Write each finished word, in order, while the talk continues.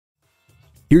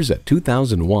Here's a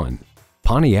 2001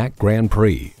 Pontiac Grand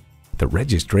Prix. The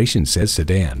registration says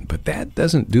sedan, but that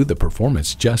doesn't do the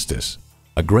performance justice.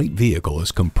 A great vehicle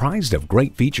is comprised of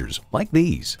great features like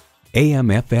these: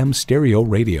 AM/FM stereo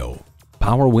radio,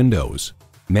 power windows,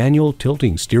 manual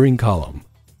tilting steering column,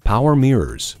 power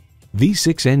mirrors,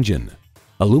 V6 engine,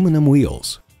 aluminum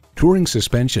wheels, touring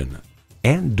suspension,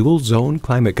 and dual zone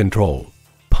climate control.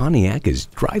 Pontiac is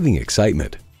driving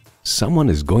excitement. Someone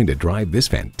is going to drive this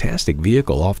fantastic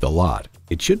vehicle off the lot.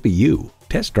 It should be you.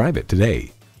 Test drive it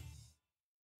today.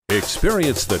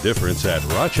 Experience the difference at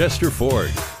Rochester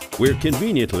Ford. We're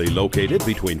conveniently located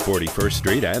between 41st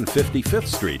Street and 55th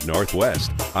Street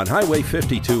Northwest on Highway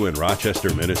 52 in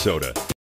Rochester, Minnesota.